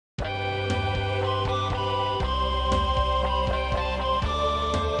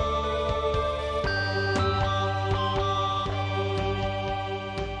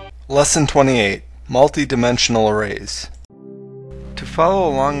Lesson 28, Multi-Dimensional Arrays. To follow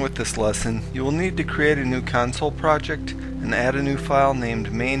along with this lesson, you will need to create a new console project and add a new file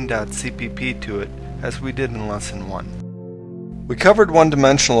named main.cpp to it, as we did in Lesson 1. We covered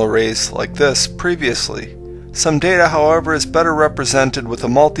one-dimensional arrays like this previously. Some data, however, is better represented with a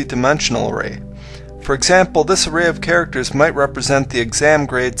multi-dimensional array. For example, this array of characters might represent the exam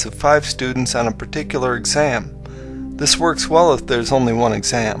grades of 5 students on a particular exam. This works well if there's only one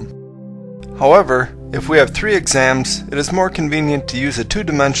exam. However, if we have 3 exams, it is more convenient to use a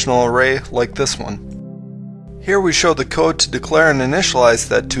two-dimensional array like this one. Here we show the code to declare and initialize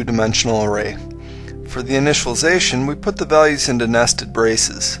that two-dimensional array. For the initialization, we put the values into nested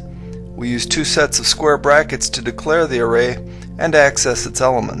braces. We use 2 sets of square brackets to declare the array and access its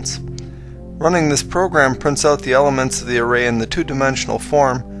elements. Running this program prints out the elements of the array in the two-dimensional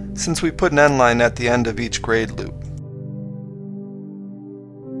form, since we put an end line at the end of each grade loop.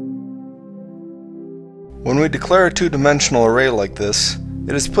 When we declare a two-dimensional array like this,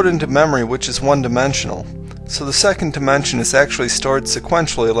 it is put into memory, which is one-dimensional, so the second dimension is actually stored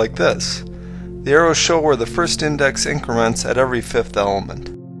sequentially like this. The arrows show where the first index increments at every 5th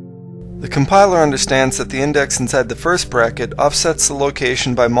element. The compiler understands that the index inside the first bracket offsets the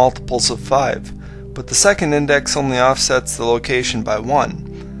location by multiples of 5, but the second index only offsets the location by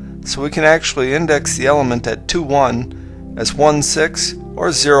 1, so we can actually index the element at 2, 1 as 1, 6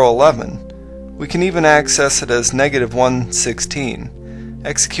 or 0, 11. We can even access it as -1, 16.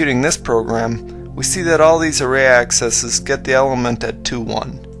 Executing this program, we see that all these array accesses get the element at 2,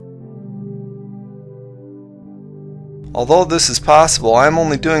 1. Although this is possible, I am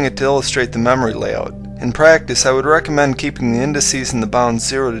only doing it to illustrate the memory layout. In practice, I would recommend keeping the indices in the bounds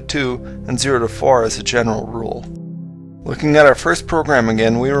 0 to 2 and 0 to 4 as a general rule. Looking at our first program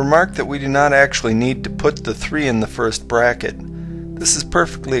again, we remark that we do not actually need to put the 3 in the first bracket. This is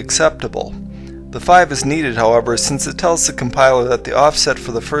perfectly acceptable. The 5 is needed, however, since it tells the compiler that the offset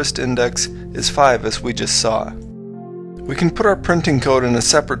for the first index is 5, as we just saw. We can put our printing code in a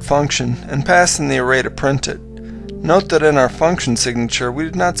separate function and pass in the array to print it. Note that in our function signature we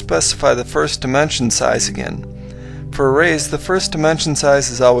did not specify the first dimension size again. For arrays, the first dimension size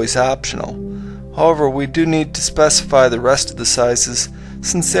is always optional. However, we do need to specify the rest of the sizes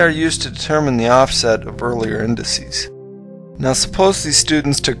since they are used to determine the offset of earlier indices. Now suppose these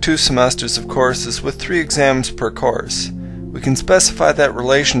students took 2 semesters of courses with 3 exams per course. We can specify that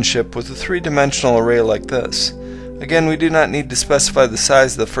relationship with a 3-dimensional array like this. Again, we do not need to specify the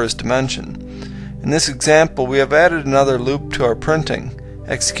size of the first dimension. In this example, we have added another loop to our printing.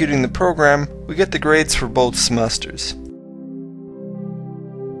 Executing the program, we get the grades for both semesters.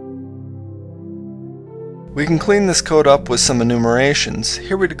 We can clean this code up with some enumerations.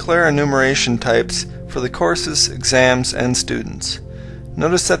 Here we declare enumeration types for the courses, exams, and students.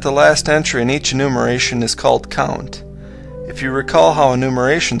 Notice that the last entry in each enumeration is called count. If you recall how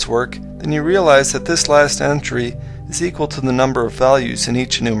enumerations work, then you realize that this last entry is equal to the number of values in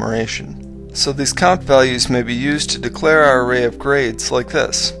each enumeration. So these count values may be used to declare our array of grades like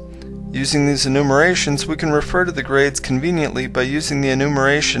this. Using these enumerations, we can refer to the grades conveniently by using the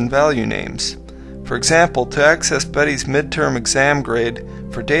enumeration value names. For example, to access Betty's midterm exam grade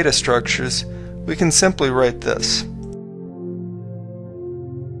for data structures, we can simply write this.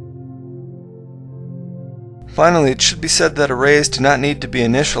 Finally, it should be said that arrays do not need to be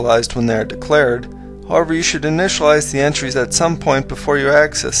initialized when they are declared. However, you should initialize the entries at some point before you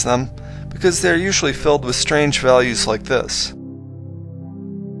access them, because they are usually filled with strange values like this.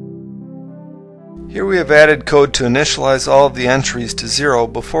 Here we have added code to initialize all of the entries to 0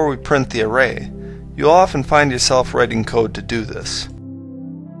 before we print the array. You'll often find yourself writing code to do this.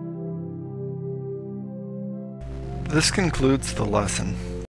 This concludes the lesson.